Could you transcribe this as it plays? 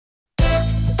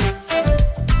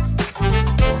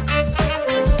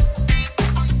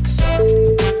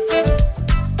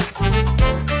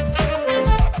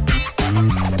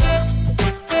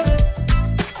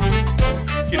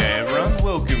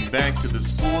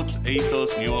Sports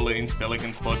Ethos New Orleans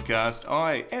Pelicans podcast.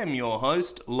 I am your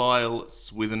host, Lyle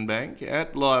Swithenbank,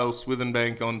 at Lyle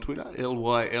Swithenbank on Twitter,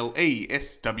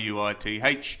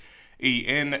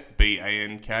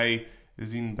 LYLESWITHENBANK,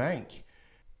 as in bank.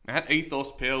 At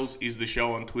Ethos Pels is the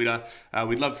show on Twitter.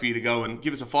 We'd love for you to go and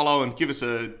give us a follow and give us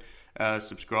a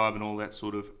subscribe and all that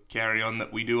sort of carry on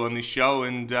that we do on this show.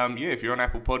 And if you're on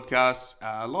Apple Podcasts,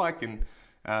 like and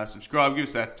subscribe. Give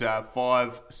us that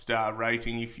 5-star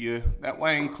rating if you're that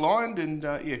way inclined. And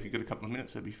if you've got a couple of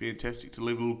minutes, that'd be fantastic to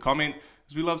leave a little comment,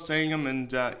 as we love seeing them.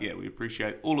 And we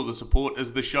appreciate all of the support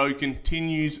as the show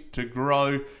continues to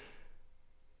grow.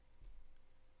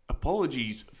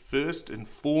 Apologies first and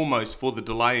foremost for the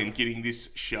delay in getting this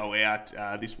show out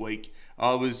this week.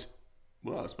 I suppose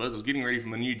I was getting ready for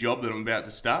my new job that I'm about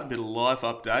to start, a bit of life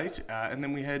update, and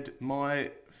then we had my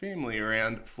family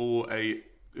around for a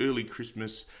early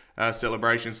Christmas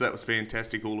celebration, so that was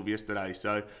fantastic all of yesterday.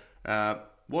 So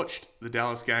watched the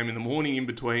Dallas game in the morning in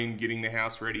between getting the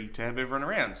house ready to have everyone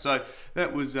around. So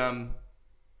that was a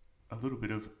little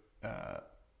bit of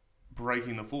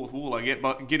breaking the fourth wall, I get,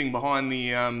 but getting behind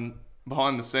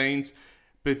the scenes.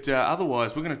 But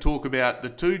otherwise, we're going to talk about the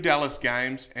two Dallas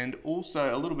games and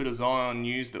also a little bit of Zion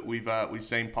news that we've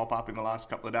seen pop up in the last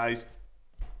couple of days.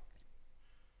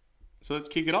 So let's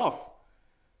kick it off.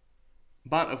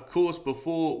 But of course,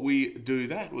 before we do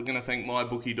that, we're going to thank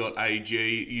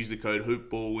mybookie.ag. Use the code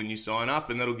HoopBall when you sign up,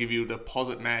 and that'll give you a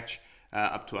deposit match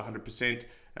up to 100%.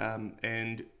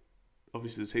 And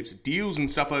obviously, there's heaps of deals and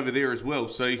stuff over there as well,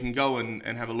 so you can go and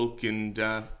have a look and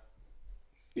do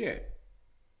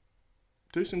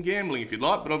some gambling if you'd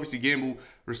like, but obviously gamble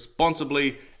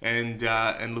responsibly and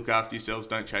look after yourselves.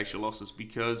 Don't chase your losses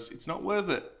because it's not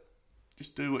worth it.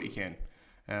 Just do what you can.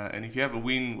 And if you have a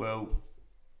win, well,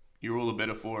 you're all the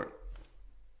better for it.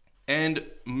 And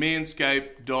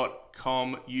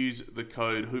manscaped.com, use the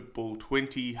code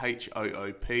HoopBall20,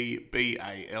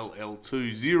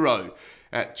 HOOPBALL20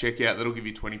 at checkout. That'll give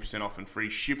you 20% off and free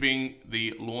shipping.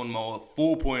 The Lawnmower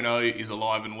 4.0 is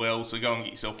alive and well, so go and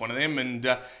get yourself one of them and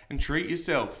treat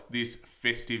yourself this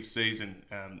festive season.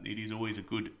 It is always a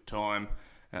good time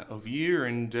of year,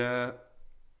 and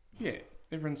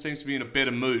everyone seems to be in a better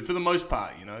mood for the most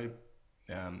part,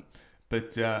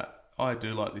 But I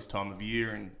do like this time of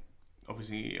year, and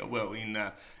obviously,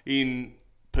 in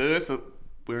Perth,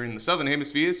 we're in the southern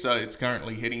hemisphere, so it's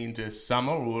currently heading into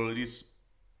summer, or it is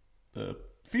the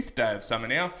 5th day of summer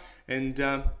now, and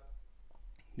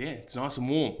it's nice and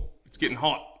warm. It's getting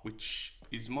hot, which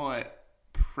is my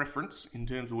preference in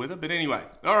terms of weather. But anyway,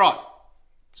 all right,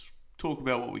 let's talk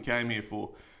about what we came here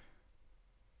for.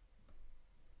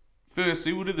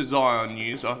 Firstly, we'll do the Zion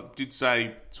news. I did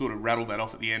say, sort of rattle that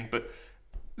off at the end, but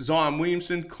Zion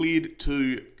Williamson cleared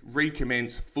to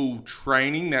recommence full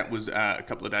training. That was a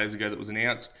couple of days ago that was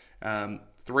announced.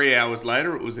 3 hours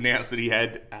later, it was announced that he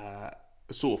had a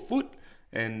sore foot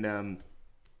and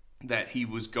that he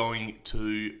was going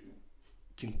to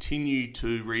continue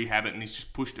to rehab it, and he's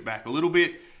just pushed it back a little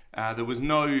bit. There was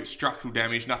no structural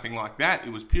damage, nothing like that.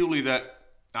 It was purely that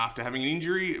after having an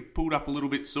injury, it pulled up a little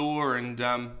bit sore, and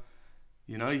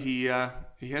he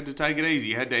had to take it easy.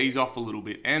 He had to ease off a little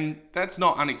bit. And that's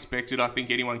not unexpected. I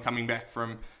think anyone coming back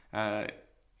from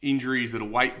injuries that are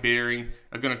weight-bearing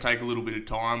are going to take a little bit of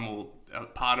time, or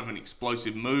part of an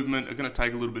explosive movement are going to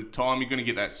take a little bit of time. You're going to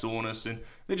get that soreness, and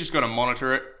they're just going to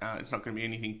monitor it. It's not going to be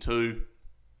anything too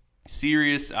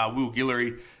serious. Will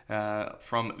Guillory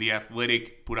from The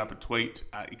Athletic put up a tweet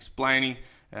explaining.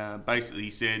 Basically, he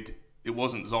said it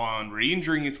wasn't Zion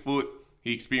re-injuring his foot.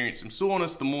 He experienced some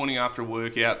soreness the morning after a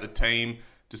workout. The team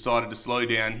decided to slow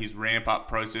down his ramp-up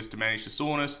process to manage the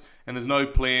soreness, and there's no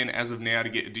plan as of now to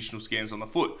get additional scans on the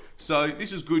foot. So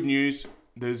this is good news.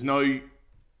 There's no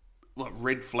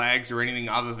red flags or anything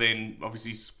other than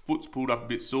obviously his foot's pulled up a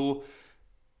bit sore.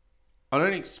 I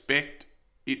don't expect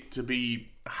it to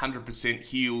be 100%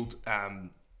 healed and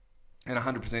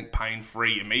 100%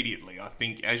 pain-free immediately. I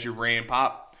think as you ramp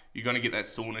up, you're going to get that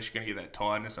soreness, you're going to get that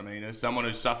tiredness. I mean, as someone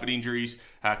who's suffered injuries,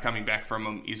 coming back from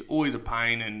them is always a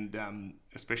pain, and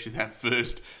especially that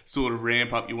first sort of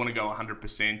ramp up, you want to go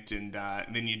 100%, and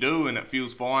then you do, and it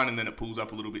feels fine, and then it pulls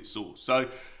up a little bit sore. So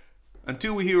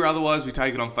until we hear otherwise, we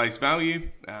take it on face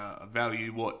value.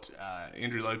 Value what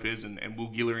Andrew Lopez and Will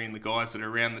Guillory and the guys that are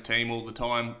around the team all the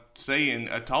time see and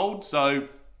are told. So,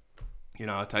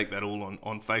 I take that all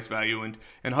on face value,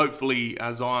 and hopefully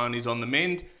Zion is on the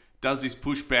mend. Does this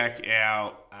push back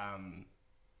our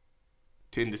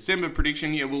 10 December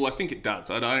prediction? Yeah, well, I think it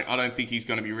does. I don't think he's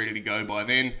going to be ready to go by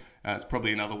then. It's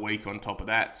probably another week on top of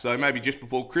that. So maybe just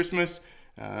before Christmas,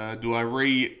 do I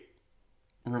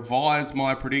revise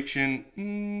my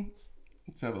prediction?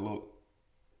 Let's have a look.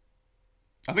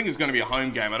 I think it's going to be a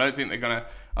home game. I don't think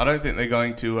they're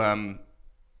going to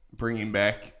bring him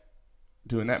back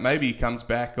doing that. Maybe he comes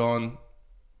back on.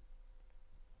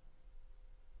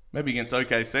 Maybe against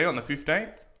OKC on the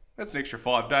 15th. That's an extra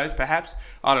 5 days, perhaps.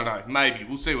 I don't know. Maybe.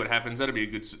 We'll see what happens. That'll be a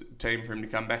good team for him to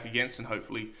come back against, and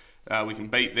hopefully we can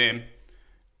beat them.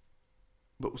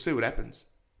 But we'll see what happens.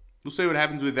 We'll see what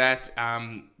happens with that.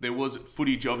 There was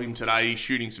footage of him today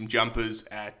shooting some jumpers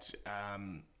at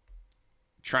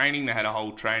training. They had a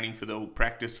whole training for the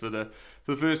practice for the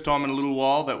first time in a little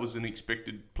while. That was an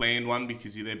expected planned one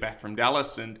because they're back from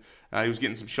Dallas, and he was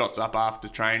getting some shots up after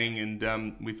training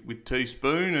and with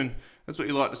Teaspoon, and that's what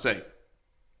you like to see.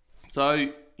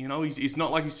 So, you know, he's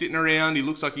not like he's sitting around. He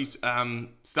looks like he's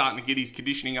starting to get his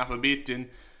conditioning up a bit, and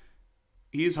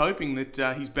he is hoping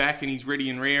that he's back and he's ready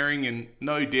and raring, and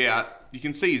no doubt you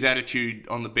can see his attitude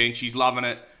on the bench. He's loving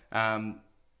it. And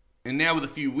now with a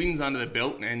few wins under the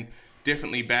belt and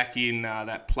definitely back in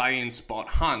that play-in spot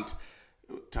hunt,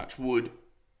 touch wood,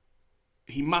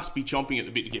 he must be chomping at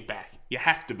the bit to get back. You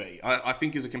have to be. I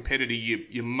think as a competitor,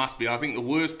 you must be. I think the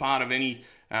worst part of any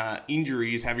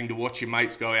injury is having to watch your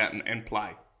mates go out and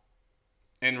play.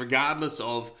 And regardless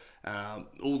of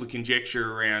all the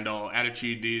conjecture around,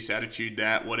 attitude this, attitude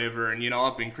that, whatever, and, you know,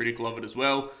 I've been critical of it as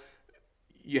well,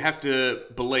 you have to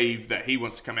believe that he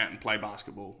wants to come out and play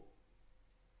basketball.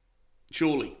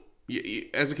 Surely.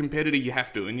 As a competitor, you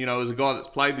have to. And, you know, as a guy that's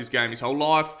played this game his whole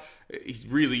life, he's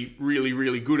really, really,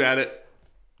 really good at it.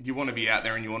 You want to be out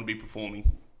there and you want to be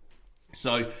performing.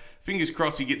 So, fingers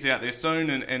crossed he gets out there soon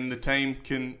and the team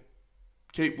can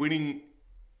keep winning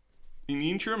in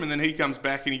the interim, and then he comes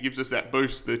back and he gives us that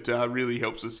boost that really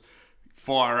helps us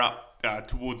fire up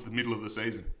towards the middle of the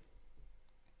season.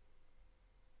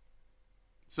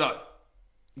 So,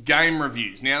 game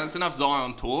reviews. Now, that's enough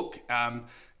Zion talk.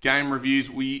 Game reviews,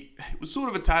 it was sort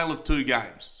of a tale of two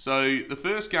games. So, the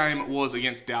first game was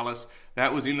against Dallas.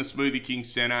 That was in the Smoothie King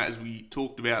Center, as we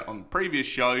talked about on the previous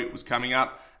show. It was coming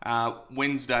up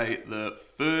Wednesday, the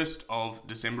 1st of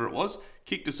December it was.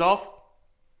 Kicked us off.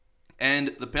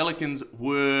 And the Pelicans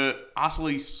were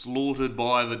utterly slaughtered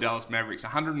by the Dallas Mavericks,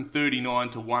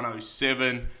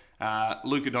 139-107.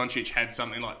 Luka Doncic had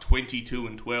something like 22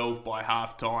 and 12 by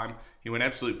halftime. He went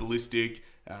absolute ballistic.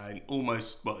 He didn't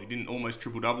almost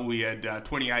triple-double. He had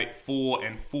 28, 4,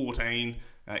 and 14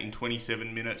 in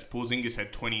 27 minutes. Porzingis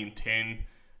had 20 and 10.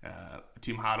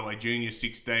 Tim Hardaway Jr.,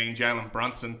 16. Jalen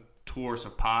Brunson tore us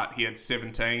apart. He had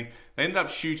 17. They ended up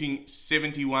shooting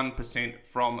 71%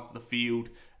 from the field,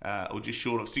 or just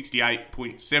short of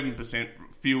 68.7%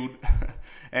 field.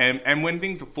 and when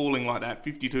things are falling like that,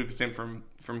 52% from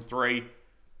three,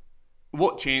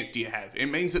 what chance do you have? It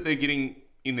means that they're getting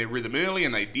in their rhythm early,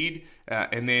 and they did,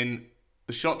 and then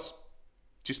the shots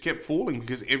just kept falling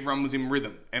because everyone was in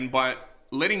rhythm. And by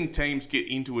letting teams get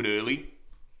into it early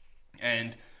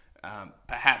and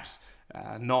perhaps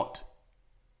not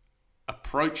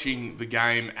approaching the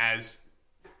game as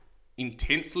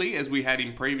intensely as we had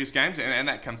in previous games, and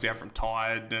that comes down from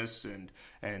tiredness and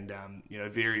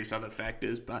various other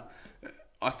factors. But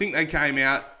I think they came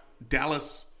out,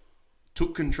 Dallas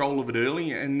took control of it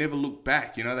early and never looked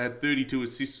back. You know, they had 32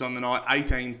 assists on the night,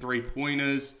 18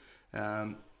 three-pointers,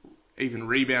 even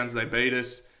rebounds they beat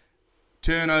us.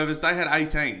 Turnovers, they had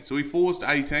 18. So we forced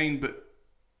 18, but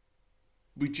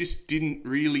we just didn't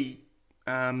really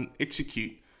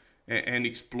execute and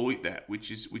exploit that,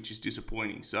 which is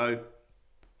disappointing. So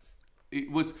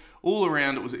it was all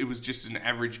around. It was just an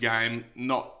average game,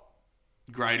 not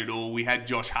great at all. We had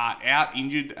Josh Hart out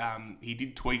injured. He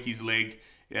did tweak his leg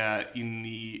in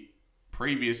the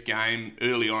previous game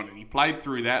early on, and he played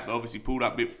through that, but obviously pulled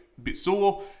up a bit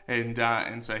sore,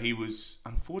 and so he was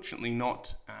unfortunately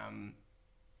not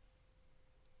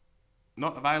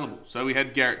available. So we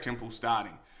had Garrett Temple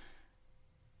starting.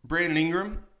 Brandon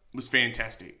Ingram was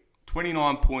fantastic.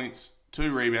 29 points,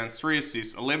 2 rebounds, 3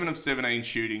 assists, 11 of 17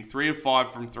 shooting, 3 of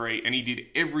 5 from 3, and he did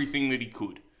everything that he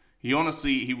could. He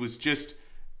was just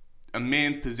a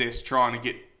man possessed trying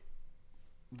to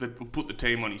put the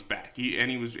team on his back.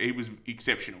 He was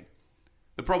exceptional.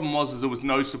 The problem was there was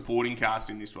no supporting cast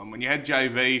in this one. When you had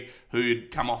JV, who'd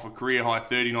come off a career high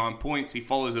 39 points, he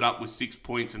follows it up with 6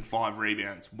 points and 5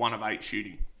 rebounds, 1 of 8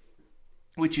 shooting,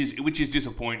 which is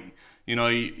disappointing. You know,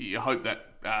 you hope that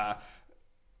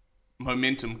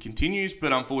momentum continues,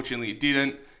 but unfortunately it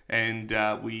didn't, and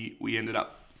we ended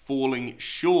up falling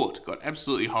short. Got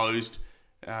absolutely hosed.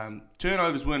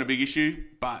 Turnovers weren't a big issue,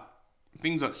 but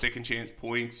things like second chance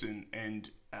points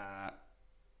and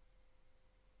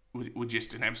were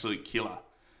just an absolute killer.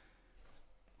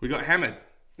 We got hammered.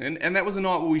 And that was a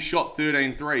night where we shot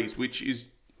 13 threes, which is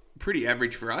pretty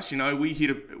average for us. We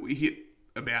hit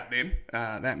about them,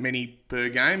 that many per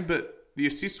game, but the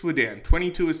assists were down.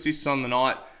 22 assists on the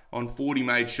night on 40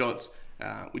 made shots,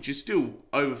 which is still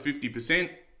over 50%.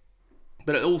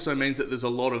 But it also means that there's a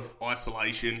lot of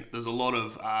isolation. There's a lot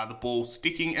of the ball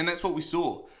sticking, and that's what we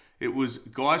saw. It was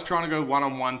guys trying to go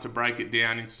one-on-one to break it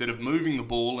down instead of moving the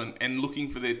ball and looking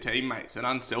for their teammates and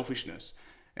unselfishness.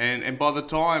 And by the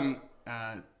time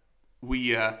we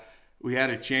had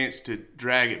a chance to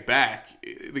drag it back,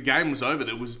 the game was over.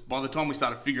 By the time we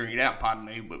started figuring it out,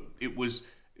 it was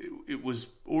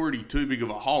already too big of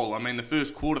a hole. I mean, the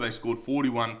first quarter they scored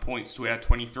 41 points to our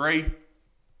 23.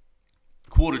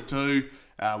 Quarter two,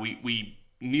 we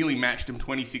nearly matched them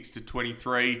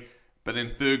 26-23, but then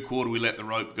third quarter we let the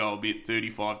rope go a bit,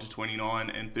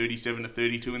 35-29 and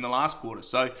 37-32 in the last quarter.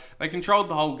 So they controlled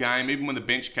the whole game. Even when the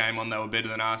bench came on, they were better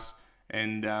than us.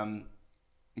 And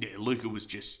Luka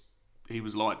he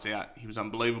was lights out. He was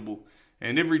unbelievable.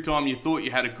 And every time you thought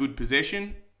you had a good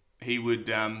possession, he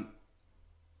would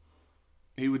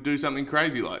do something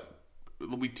crazy. Like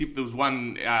there was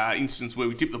one instance where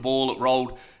we tipped the ball, it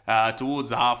rolled towards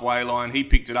the halfway line. He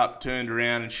picked it up, turned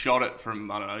around and shot it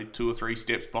from, 2 or 3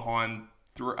 steps behind,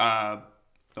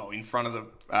 in front of the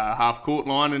half court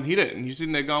line and hit it. And you're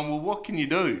sitting there going, well, what can you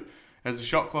do as the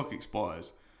shot clock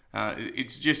expires?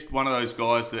 It's just one of those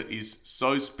guys that is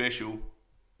so special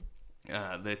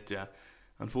that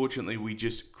unfortunately we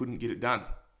just couldn't get it done.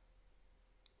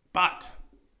 But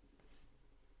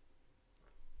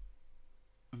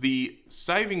the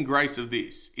saving grace of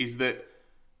this is that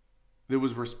there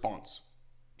was response.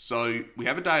 So we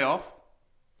have a day off.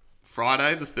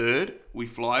 Friday the 3rd, we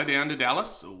fly down to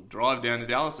Dallas, or drive down to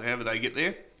Dallas, however they get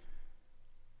there.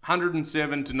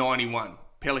 107-91.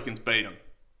 Pelicans beat them.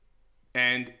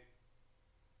 And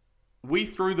we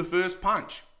threw the first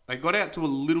punch. They got out to a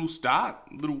little start,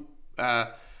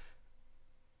 a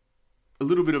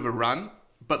little bit of a run,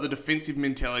 but the defensive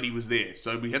mentality was there.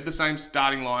 So we had the same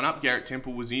starting lineup. Garrett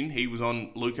Temple was in. He was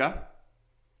on Luka.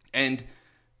 And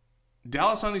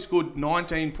Dallas only scored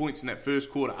 19 points in that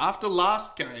first quarter. After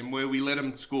last game where we let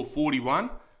them score 41,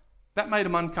 that made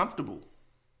them uncomfortable.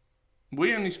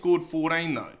 We only scored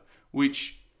 14 though,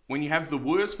 which when you have the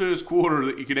worst first quarter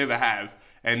that you could ever have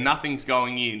and nothing's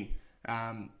going in,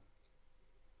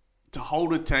 to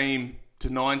hold a team to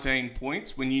 19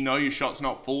 points when you know your shot's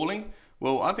not falling,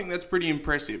 well, I think that's pretty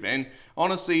impressive. And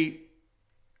honestly,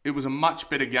 it was a much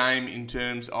better game in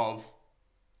terms of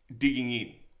digging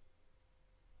in.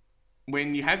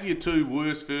 When you have your 2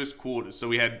 worst first quarters, so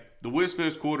we had the worst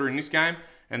first quarter in this game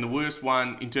and the worst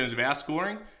one in terms of our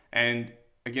scoring and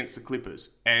against the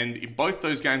Clippers. And in both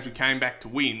those games, we came back to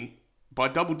win by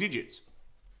double digits.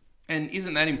 And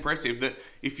isn't that impressive that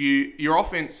if your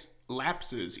offense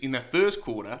lapses in the first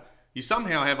quarter, you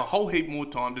somehow have a whole heap more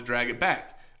time to drag it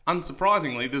back.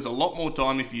 Unsurprisingly, there's a lot more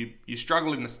time if you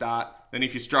struggle in the start than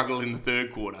if you struggle in the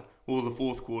third quarter or the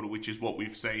fourth quarter, which is what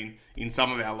we've seen in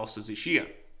some of our losses this year.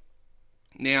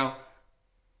 Now,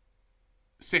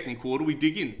 second quarter, we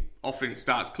dig in. Offense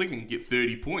starts clicking, get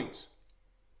 30 points.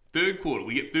 Third quarter,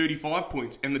 we get 35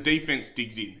 points, and the defense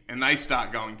digs in, and they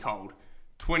start going cold.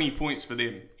 20 points for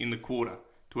them in the quarter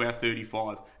to our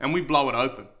 35, and we blow it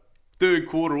open. Third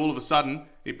quarter, all of a sudden,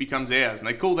 it becomes ours, and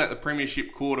they call that the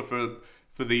premiership quarter for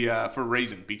a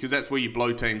reason, because that's where you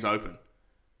blow teams open.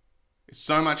 It's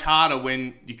so much harder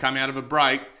when you come out of a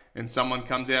break and someone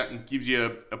comes out and gives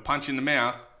you a punch in the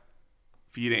mouth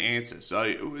for you to answer. So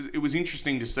it was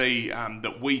interesting to see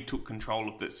that we took control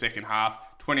of the second half,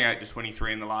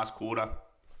 28-23 in the last quarter.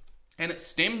 And it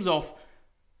stems off,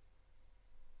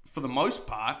 for the most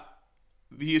part,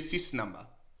 the assist number.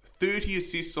 30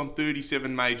 assists on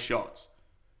 37 made shots.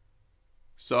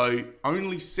 So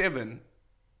only 7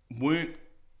 weren't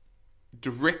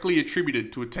directly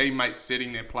attributed to a teammate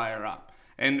setting their player up.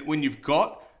 And when you've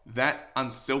got that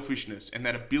unselfishness and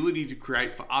that ability to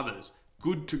create for others,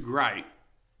 good to great,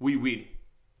 we win.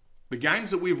 The games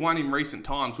that we've won in recent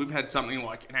times, we've had something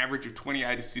like an average of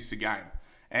 28 assists a game.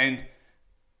 And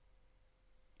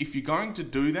if you're going to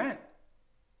do that,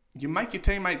 you make your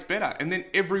teammates better, and then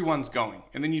everyone's going.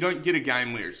 And then you don't get a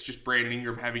game where it's just Brandon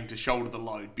Ingram having to shoulder the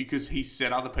load because he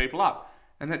set other people up.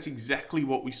 And that's exactly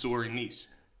what we saw in this.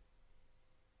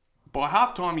 By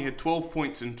halftime, he had 12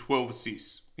 points and 12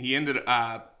 assists. He ended,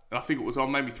 I think it was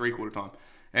on maybe three-quarter time.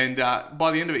 And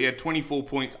by the end of it, he had 24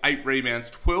 points, 8 rebounds,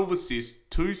 12 assists,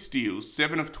 2 steals,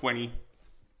 7 of 20.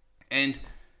 And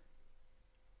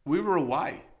we were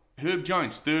away. Herb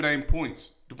Jones, 13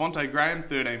 points. Devontae Graham,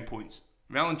 13 points.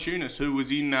 Valanciunas, who was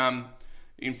in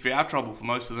foul trouble for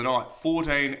most of the night,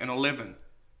 14 and 11.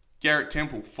 Garrett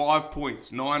Temple, 5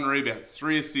 points, 9 rebounds,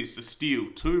 3 assists, a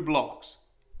steal, 2 blocks.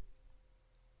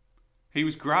 He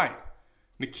was great.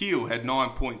 Nikhil had 9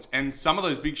 points, and some of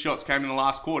those big shots came in the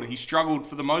last quarter. He struggled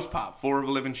for the most part, 4 of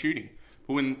 11 shooting.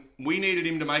 But when we needed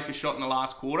him to make a shot in the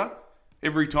last quarter,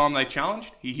 every time they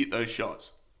challenged, he hit those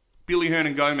shots. Billy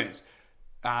Hernan-Gomez,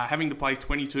 having to play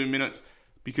 22 minutes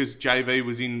because JV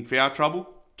was in foul trouble,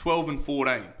 12 and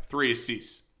 14, 3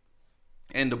 assists,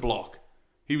 and a block.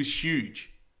 He was huge.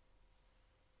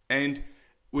 And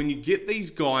when you get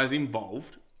these guys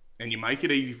involved and you make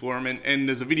it easy for them, and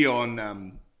there's a video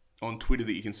on Twitter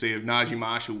that you can see of Najee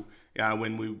Marshall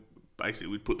when we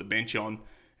put the bench on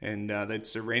and they'd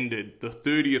surrendered. The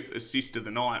 30th assist of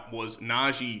the night was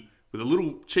Najee with a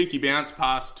little cheeky bounce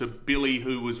pass to Billy,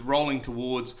 who was rolling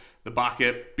towards the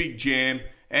bucket, big jam,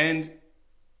 and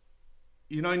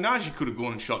Najee could have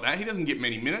gone and shot that. He doesn't get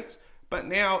many minutes, but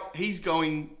now he's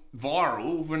going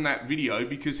viral from that video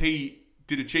because he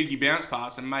did a cheeky bounce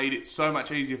pass and made it so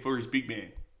much easier for his big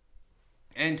man.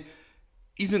 And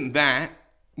isn't that,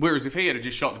 whereas if he had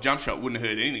just shot the jump shot, wouldn't have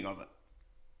heard anything of it.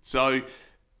 So,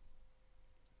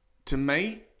 to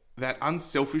me, that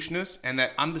unselfishness and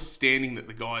that understanding that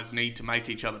the guys need to make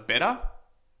each other better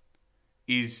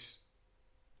is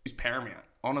paramount.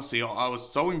 Honestly, I was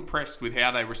so impressed with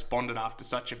how they responded after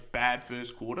such a bad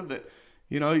first quarter that,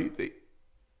 you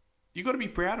got to be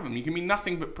proud of them. You can be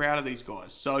nothing but proud of these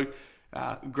guys. So,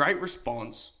 great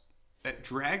response. It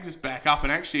drags us back up,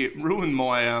 and actually it ruined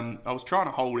my... I was trying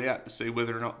to hold out to see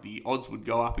whether or not the odds would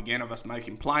go up again of us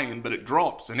making play-in, but it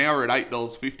drops, and now we're at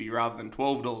 $8.50 rather than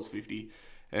 $12.50,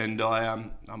 and I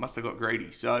must have got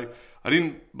greedy. So I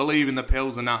didn't believe in the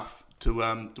Pels enough to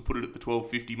put it at the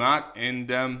 $12.50 mark, and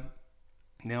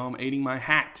now I'm eating my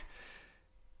hat.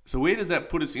 So where does that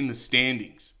put us in the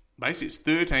standings? Basically, it's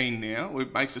 13 now.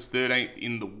 It makes us 13th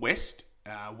in the West.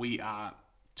 We are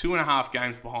 2.5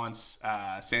 games behind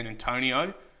San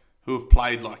Antonio, who have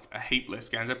played like a heap less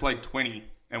games. They played 20,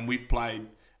 and we've played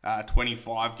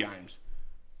 25 games.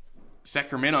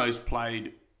 Sacramento's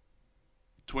played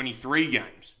 23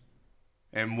 games,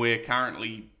 and we're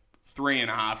currently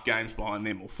 3.5 games behind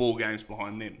them, or 4 games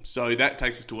behind them. So that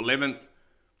takes us to 11th,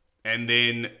 and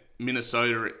then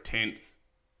Minnesota at 10th,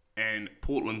 and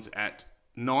Portland's at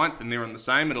 9th, and they're on the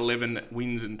same at 11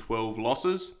 wins and 12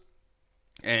 losses.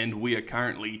 And we are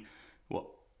currently,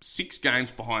 6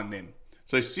 games behind them.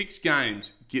 So 6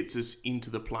 games gets us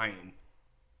into the play-in.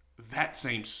 That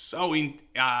seems so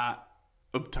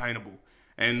obtainable.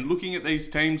 And looking at these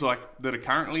teams that are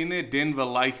currently in there, Denver,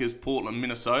 Lakers, Portland,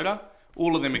 Minnesota,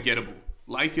 all of them are gettable.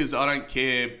 Lakers, I don't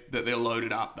care that they're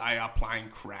loaded up. They are playing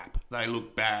crap. They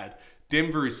look bad.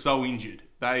 Denver is so injured.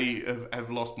 They have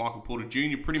lost Michael Porter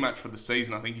Jr. pretty much for the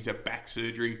season. I think he's had back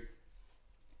surgery.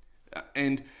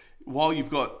 And while you've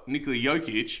got Nikola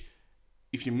Jokic,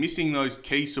 if you're missing those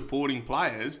key supporting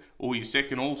players, or your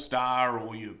second all-star,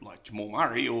 or you're like Jamal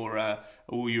Murray, or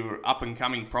your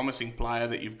up-and-coming promising player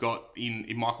that you've got in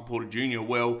Michael Porter Jr.,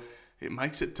 well, it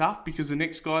makes it tough because the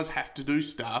next guys have to do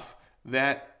stuff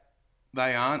that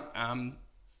they aren't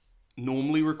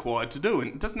normally required to do.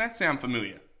 And doesn't that sound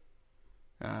familiar?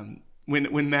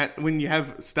 When you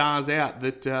have stars out,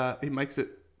 that it makes it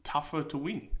tougher to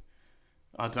win.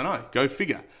 I don't know. Go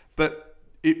figure. But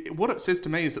what it says to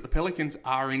me is that the Pelicans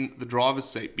are in the driver's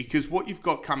seat, because what you've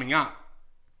got coming up,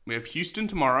 we have Houston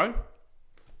tomorrow,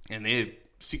 and they're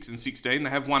 6-16. They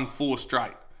have won 4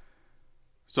 straight.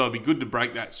 So it'd be good to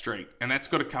break that streak, and that's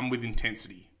got to come with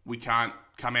intensity. We can't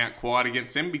come out quiet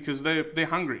against them because they're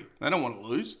hungry. They don't want to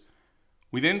lose.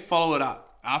 We then follow it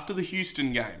up. After the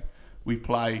Houston game, we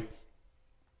play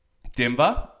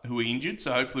Denver, who are injured,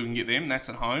 so hopefully we can get them. That's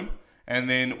at home. And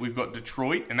then we've got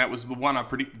Detroit, and that was the one I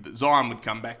predicted that Zion would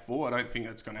come back for. I don't think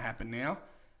that's going to happen now.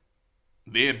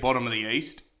 They're bottom of the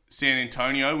East. San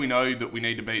Antonio, we know that we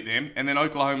need to beat them. And then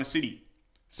Oklahoma City.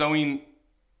 So in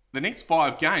the next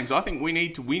 5 games, I think we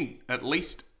need to win at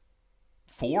least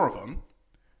 4 of them.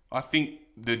 I think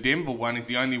the Denver one is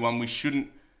the only one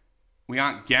we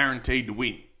aren't guaranteed to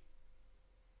win.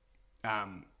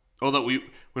 Although we're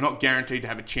not guaranteed to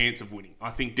have a chance of winning. I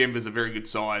think Denver's a very good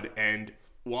side, and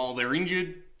while they're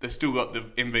injured, they've still got the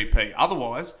MVP.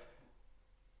 Otherwise,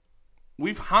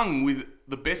 we've hung with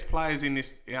the best players in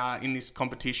this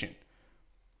competition.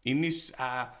 In this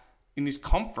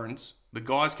conference, the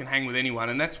guys can hang with anyone,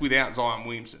 and that's without Zion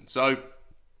Williamson. So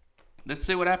let's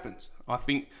see what happens. I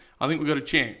think we've got a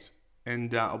chance,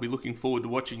 and I'll be looking forward to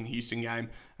watching the Houston game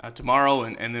tomorrow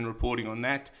and then reporting on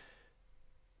that.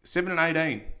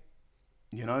 7-18.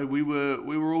 You know, we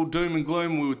were all doom and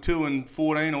gloom. We were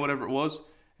 2-14 or whatever it was,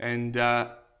 and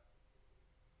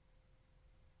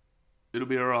it'll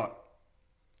be all right.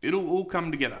 It'll all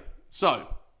come together. So,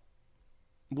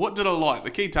 what did I like?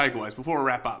 The key takeaways before I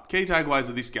wrap up. Key takeaways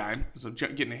of this game. So I'm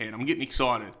getting ahead. I'm getting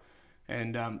excited.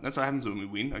 And that's what happens when we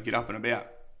win. I get up and about.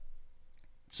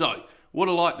 So, what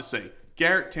I like to see.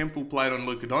 Garrett Temple played on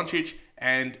Luka Doncic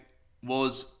and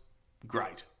was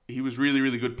great. He was really,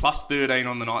 really good. Plus 13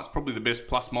 on the night. It's probably the best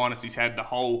plus minus he's had the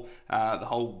whole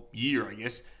year, I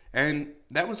guess. And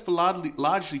that was for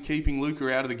largely keeping Luka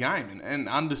out of the game and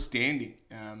understanding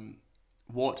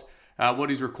what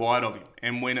is required of him.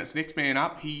 And when it's next man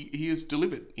up, he has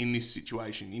delivered in this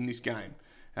situation, in this game.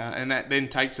 And that then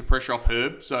takes the pressure off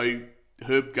Herb. So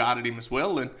Herb guarded him as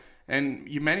well. And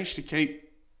you managed to keep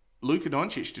Luka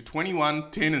Doncic to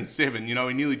 21, 10 and 7. You know,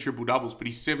 he nearly triple doubles, but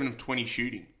he's 7 of 20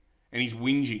 shooting. And he's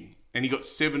whinging. And he got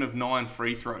 7 of 9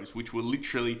 free throws, which were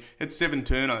literally, had 7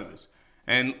 turnovers.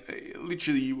 And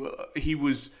literally, he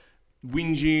was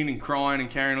whinging and crying and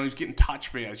carrying on. He was getting touch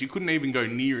fouls. You couldn't even go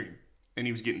near him, and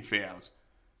he was getting fouls.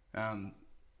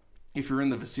 If you're in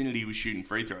the vicinity, he was shooting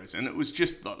free throws. And it was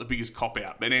just like the biggest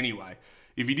cop-out. But anyway,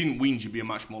 if you didn't whinge, you'd be a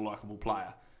much more likeable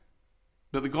player.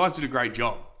 But the guys did a great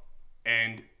job.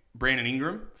 And Brandon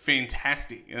Ingram,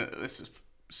 fantastic. That's the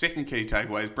second key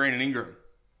takeaway is Brandon Ingram.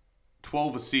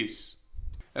 12 assists.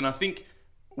 And I think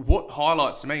what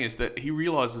highlights to me is that he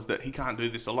realises that he can't do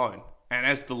this alone. And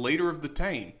as the leader of the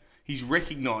team, he's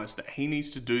recognised that he needs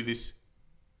to do this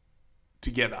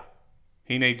together.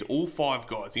 He needs all 5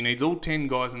 guys. He needs all 10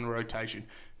 guys in the rotation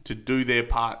to do their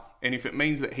part. And if it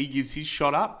means that he gives his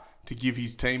shot up to give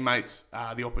his teammates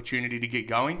the opportunity to get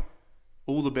going,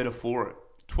 all the better for it.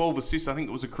 12 assists, I think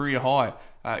it was a career high,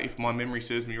 if my memory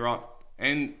serves me right.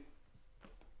 And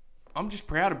I'm just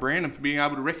proud of Brandon for being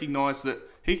able to recognise that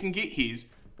he can get his,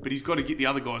 but he's got to get the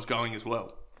other guys going as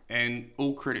well. And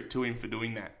all credit to him for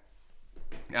doing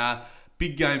that.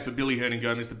 Big game for Billy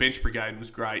Hernan-Gomez. The bench brigade was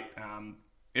great.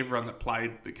 Everyone that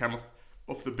played, that came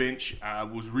off the bench,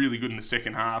 was really good in the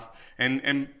second half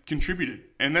and contributed.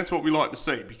 And that's what we like to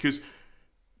see, because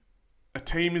a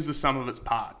team is the sum of its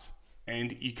parts.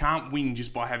 And you can't win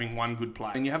just by having one good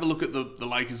player. And you have a look at the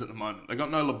Lakers at the moment. They've got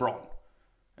no LeBron.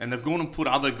 And they've gone and put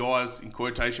other guys, in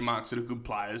quotation marks, that are good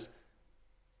players.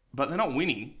 But they're not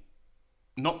winning.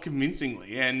 Not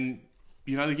convincingly. And,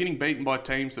 you know, they're getting beaten by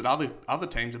teams that other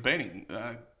teams are beating.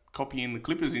 Copying the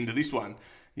Clippers into this one.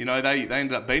 You know, they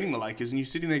ended up beating the Lakers. And you're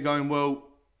sitting there going, well,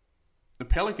 the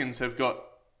Pelicans have got,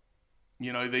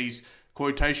 you know, these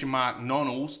quotation mark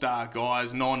non-all-star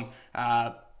guys,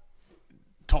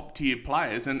 top-tier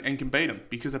players and can beat them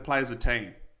because they play as a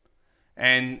team.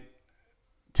 And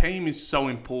team is so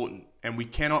important, and we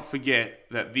cannot forget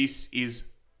that this is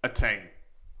a team.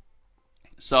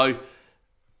 So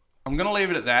I'm going to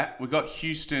leave it at that. We've got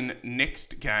Houston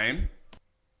next game.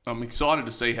 I'm excited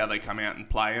to see how they come out and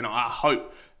play, and I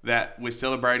hope that we're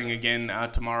celebrating again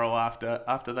tomorrow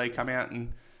after they come out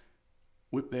and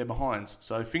whip their behinds.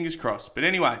 So fingers crossed. But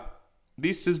anyway,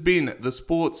 this has been the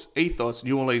Sports Ethos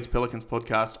New Orleans Pelicans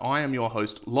podcast. I am your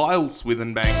host, Lyle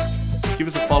Swithenbank. Give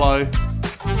us a follow,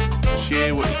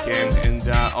 share what you can, and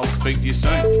I'll speak to you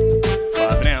soon.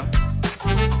 Bye for now.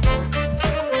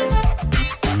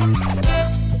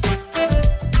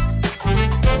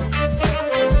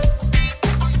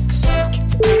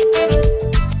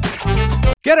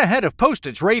 Get ahead of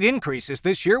postage rate increases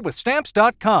this year with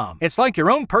Stamps.com. It's like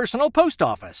your own personal post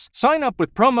office. Sign up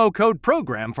with promo code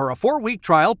PROGRAM for a 4-week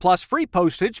trial plus free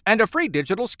postage and a free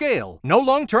digital scale. No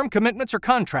long-term commitments or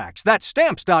contracts. That's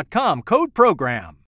Stamps.com, code PROGRAM.